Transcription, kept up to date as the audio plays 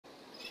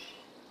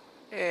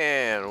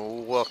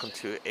And welcome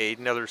to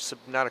another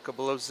Subnautica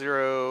Below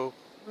Zero.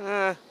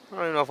 I don't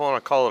even know if I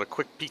want to call it a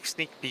quick peek,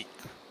 sneak peek,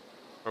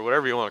 or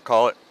whatever you want to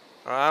call it.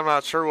 I'm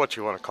not sure what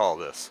you want to call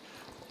this.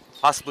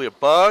 Possibly a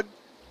bug,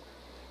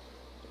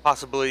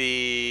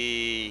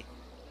 possibly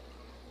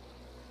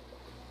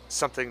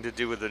something to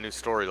do with the new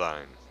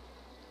storyline.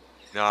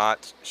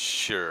 Not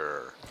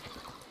sure.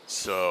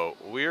 So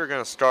we're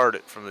going to start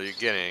it from the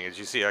beginning. As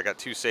you see, I got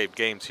 2 saved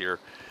games here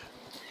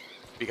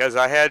because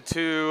I had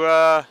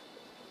to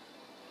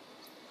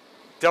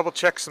double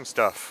check some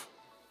stuff.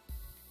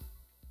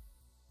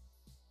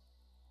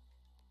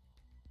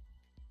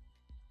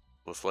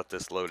 Let's let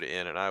this load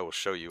in and I will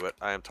show you what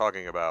I am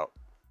talking about.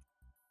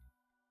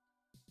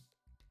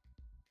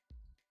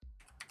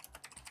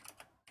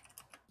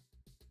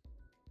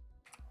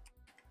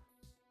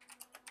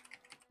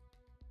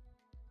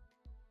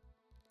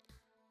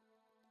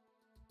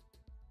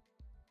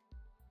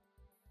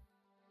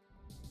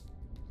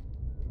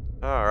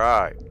 All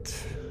right.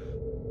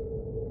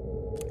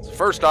 So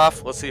first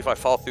off, let's see if I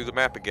fall through the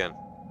map again.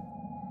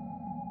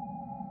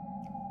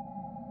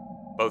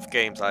 Both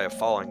games I have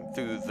fallen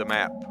through the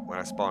map when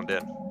I spawned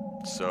in.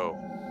 So,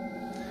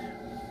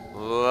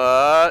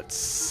 let's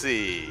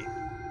see.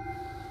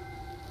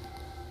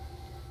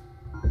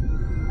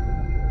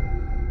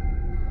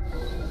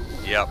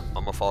 Yep,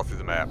 I'm gonna fall through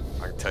the map.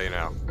 I can tell you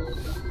now.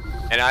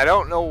 And I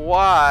don't know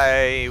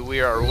why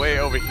we are way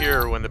over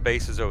here when the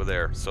base is over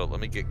there. So let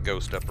me get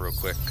Ghost up real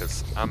quick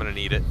because I'm gonna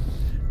need it.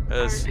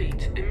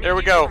 There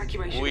we go.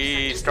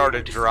 We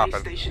started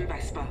dropping.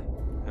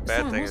 The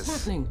bad thing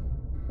is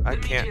I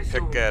can't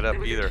pick that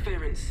up either.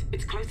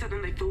 It's closer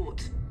than they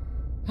thought.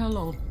 How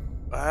long?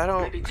 I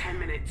don't. Maybe 10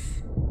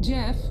 minutes.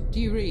 Jeff,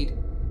 do you read?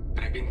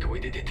 I've been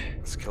tweeted it.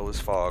 Let's kill this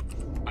fog.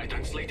 I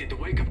translated the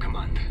wake-up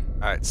command.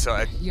 Alright,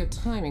 so Your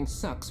timing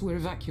sucks. We're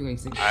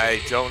evacuating.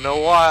 I don't know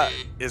what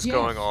is Jeff.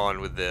 going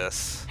on with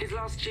this. His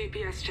last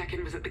GPS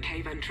check-in was at the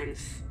cave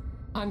entrance.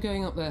 I'm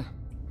going up there.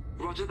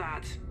 Roger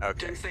that.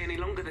 Okay. Don't stay any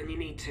longer than you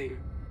need to.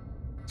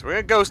 So we're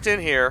gonna ghost in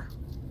here.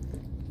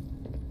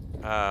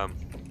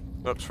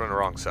 Oops, from the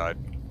wrong side.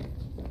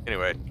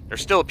 Anyway,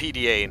 there's still a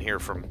PDA in here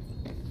from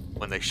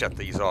when they shut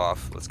these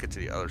off. Let's get to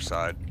the other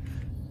side.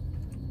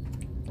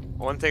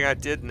 One thing I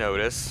did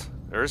notice,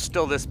 there is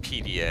still this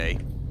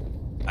PDA.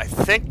 I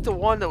think the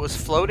one that was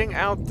floating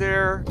out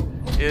there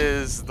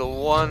is the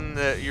one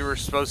that you were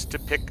supposed to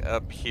pick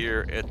up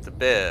here at the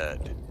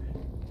bed,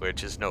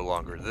 which is no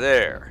longer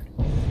there.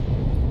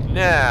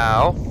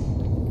 Now,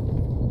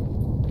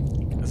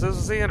 this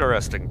is the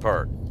interesting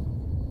part.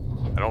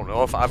 I don't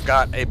know if I've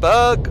got a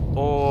bug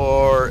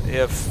or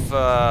if this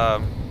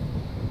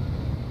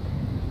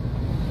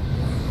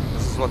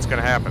is what's going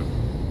to happen.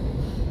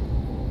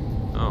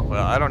 Oh,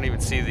 well, I don't even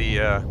see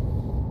the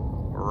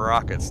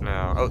rockets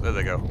now. Oh, there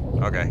they go.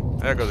 Okay,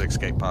 there go the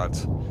escape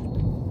pods.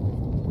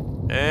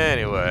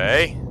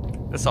 Anyway,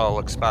 this all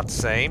looks about the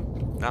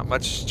same. Not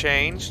much has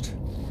changed.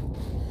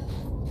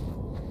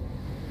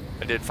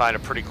 I did find a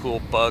pretty cool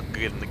bug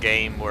in the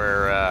game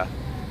where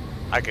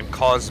I can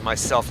cause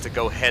myself to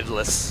go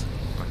headless.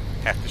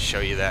 I have to show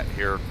you that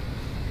here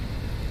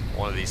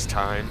one of these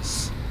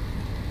times.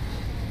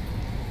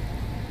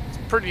 It's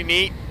pretty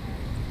neat.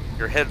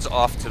 Your head's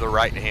off to the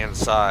right-hand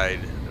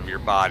side of your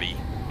body.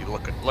 You're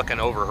looking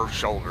over her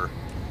shoulder.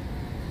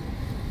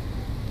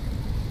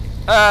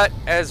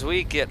 As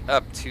we get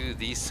up to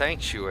the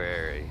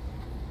sanctuary,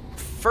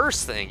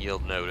 first thing you'll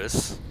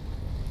notice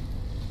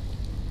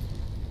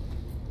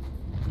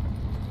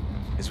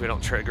is we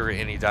don't trigger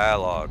any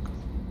dialogue.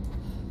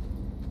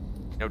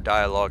 No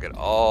dialogue at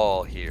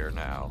all here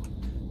now.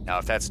 Now,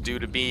 if that's due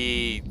to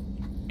me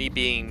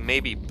being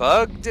maybe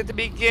bugged at the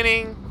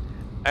beginning,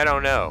 I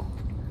don't know.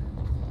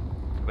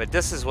 But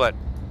this is what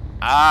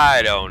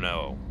I don't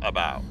know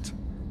about.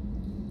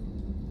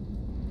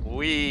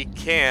 We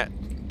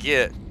can't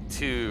get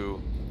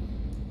to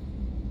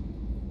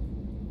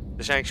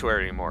the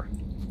sanctuary anymore.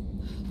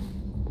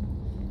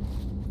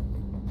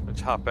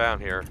 Let's hop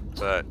down here,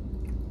 but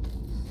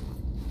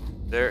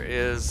there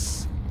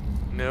is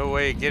no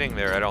way getting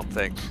there, I don't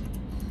think.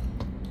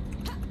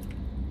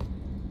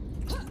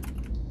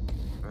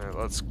 Alright,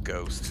 let's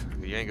ghost.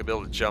 You ain't gonna be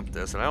able to jump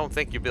this, and I don't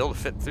think you'll be able to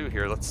fit through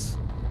here. Let's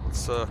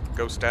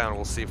ghost down and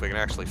we'll see if we can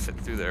actually fit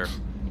through there.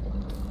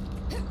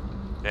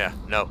 Yeah,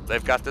 no,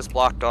 they've got this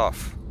blocked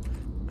off.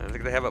 I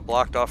think they have it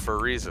blocked off for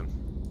a reason.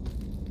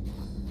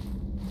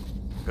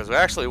 Because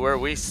actually where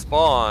we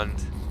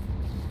spawned,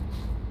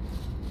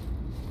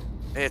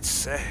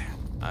 it's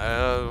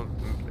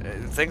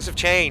things have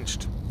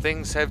changed.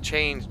 Things have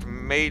changed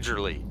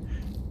majorly.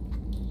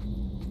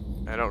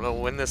 I don't know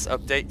when this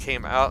update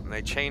came out and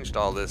they changed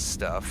all this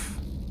stuff,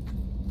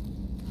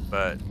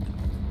 but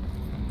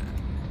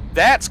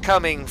that's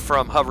coming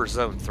from Hover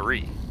Zone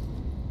 3.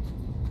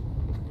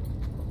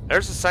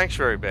 There's the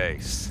sanctuary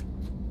base.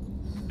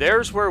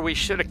 There's where we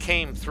should have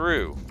came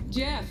through.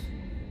 Jeff!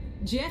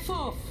 Jeff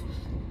off!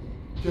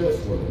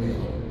 Jeff let me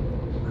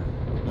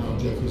on. Now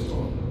Jeff is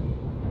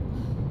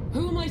on.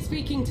 Who am I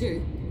speaking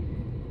to?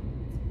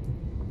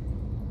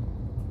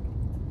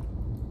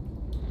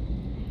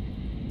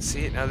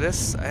 See, now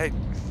this,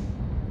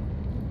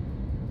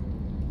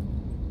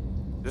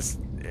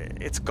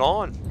 it's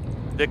gone.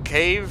 The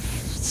cave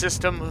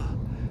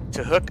system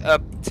to hook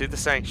up to the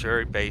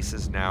sanctuary base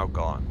is now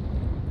gone.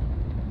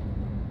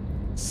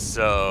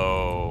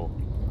 So,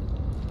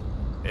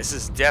 this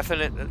is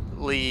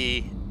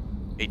definitely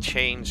a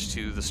change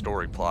to the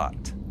story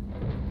plot.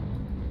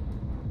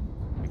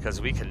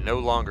 Because we can no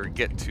longer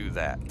get to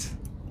that.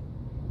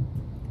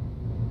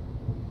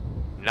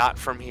 Not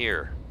from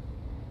here.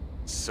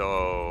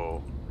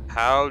 So,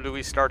 how do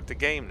we start the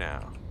game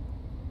now?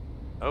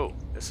 Oh,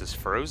 this is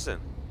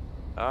frozen.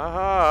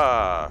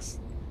 Aha!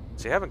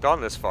 See, I haven't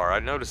gone this far. I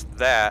noticed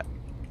that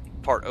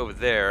part over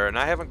there, and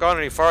I haven't gone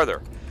any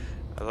farther.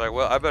 I was like,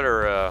 well, I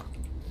better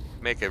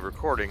make a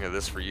recording of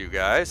this for you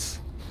guys.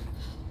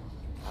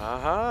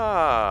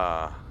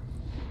 Aha!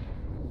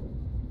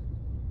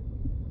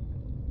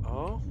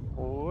 Oh,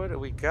 what do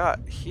we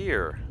got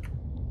here?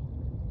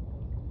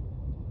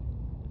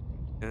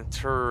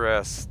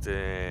 Interesting.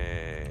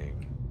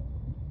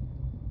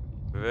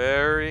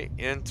 Very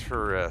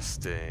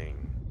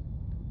interesting.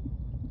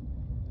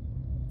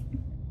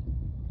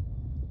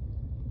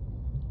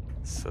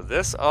 So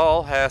this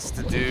all has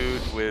to do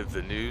with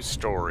the new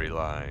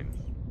storyline.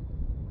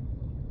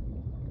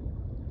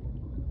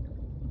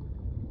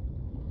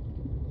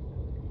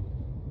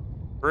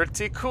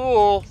 Pretty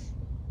cool.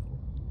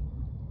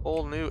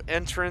 Whole new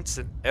entrance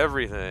and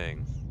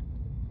everything.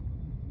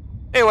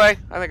 Anyway,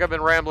 I think I've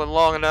been rambling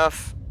long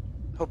enough.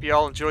 Hope you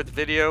all enjoyed the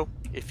video.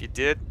 If you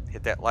did,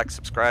 hit that like,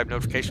 subscribe,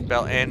 notification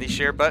bell, and the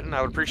share button.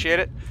 I would appreciate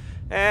it.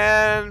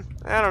 And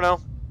I don't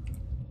know.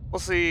 We'll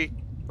see.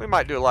 We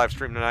might do a live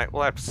stream tonight.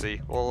 We'll have to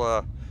see.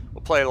 We'll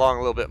play along a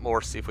little bit more,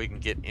 see if we can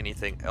get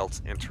anything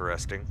else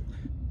interesting.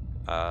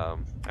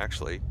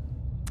 Actually,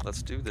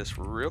 let's do this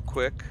real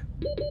quick.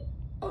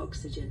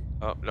 Oxygen.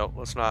 Oh, no,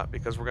 let's not,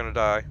 because we're gonna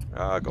die.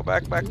 Go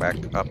back, back, back.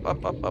 Up,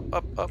 up, up, up,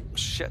 up, up.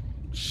 Shit.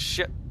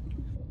 Shit.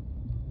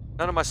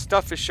 None of my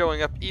stuff is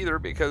showing up either,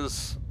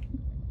 because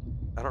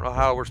I don't know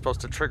how we're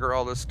supposed to trigger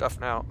all this stuff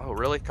now. Oh,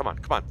 really? Come on,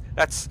 come on.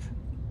 That's...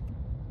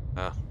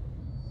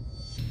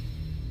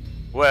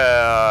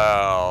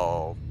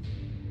 well...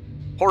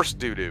 horse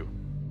doo-doo.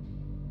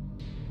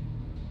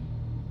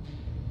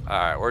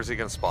 Alright, where's he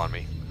gonna spawn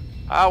me?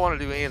 I want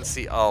to do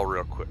ANC all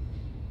real quick.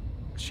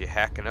 Is she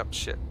hacking up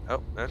shit?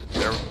 Oh, there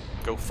we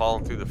go,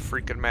 falling through the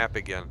freaking map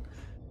again.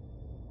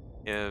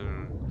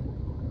 In...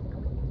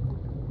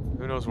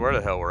 who knows where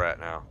the hell we're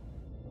at now.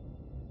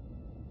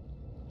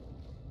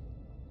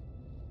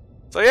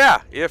 So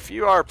yeah, if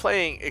you are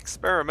playing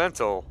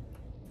experimental,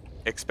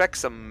 expect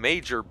some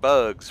major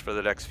bugs for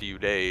the next few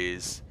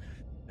days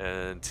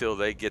until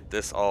they get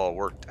this all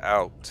worked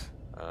out.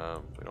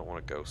 We don't want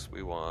a ghost,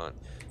 we want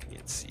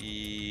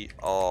ANC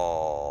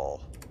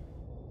all.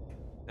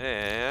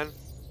 And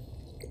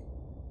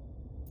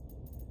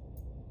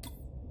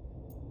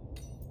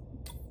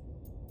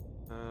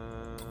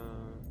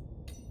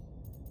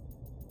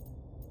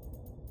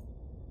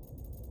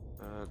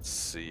let's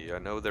see, I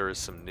know there is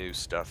some new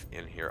stuff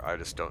in here, I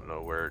just don't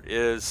know where it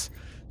is.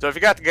 So if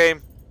you got the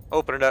game,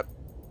 open it up,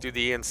 do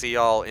the NC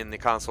all in the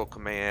console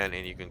command,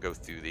 and you can go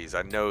through these.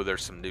 I know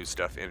there's some new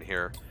stuff in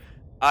here.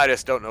 I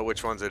just don't know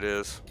which ones it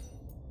is.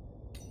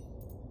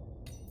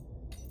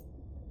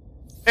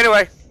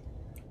 Anyway,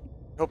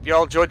 hope you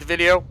all enjoyed the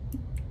video,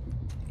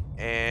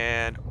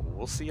 and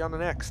we'll see you on the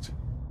next.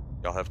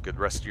 Y'all have a good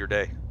rest of your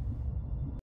day.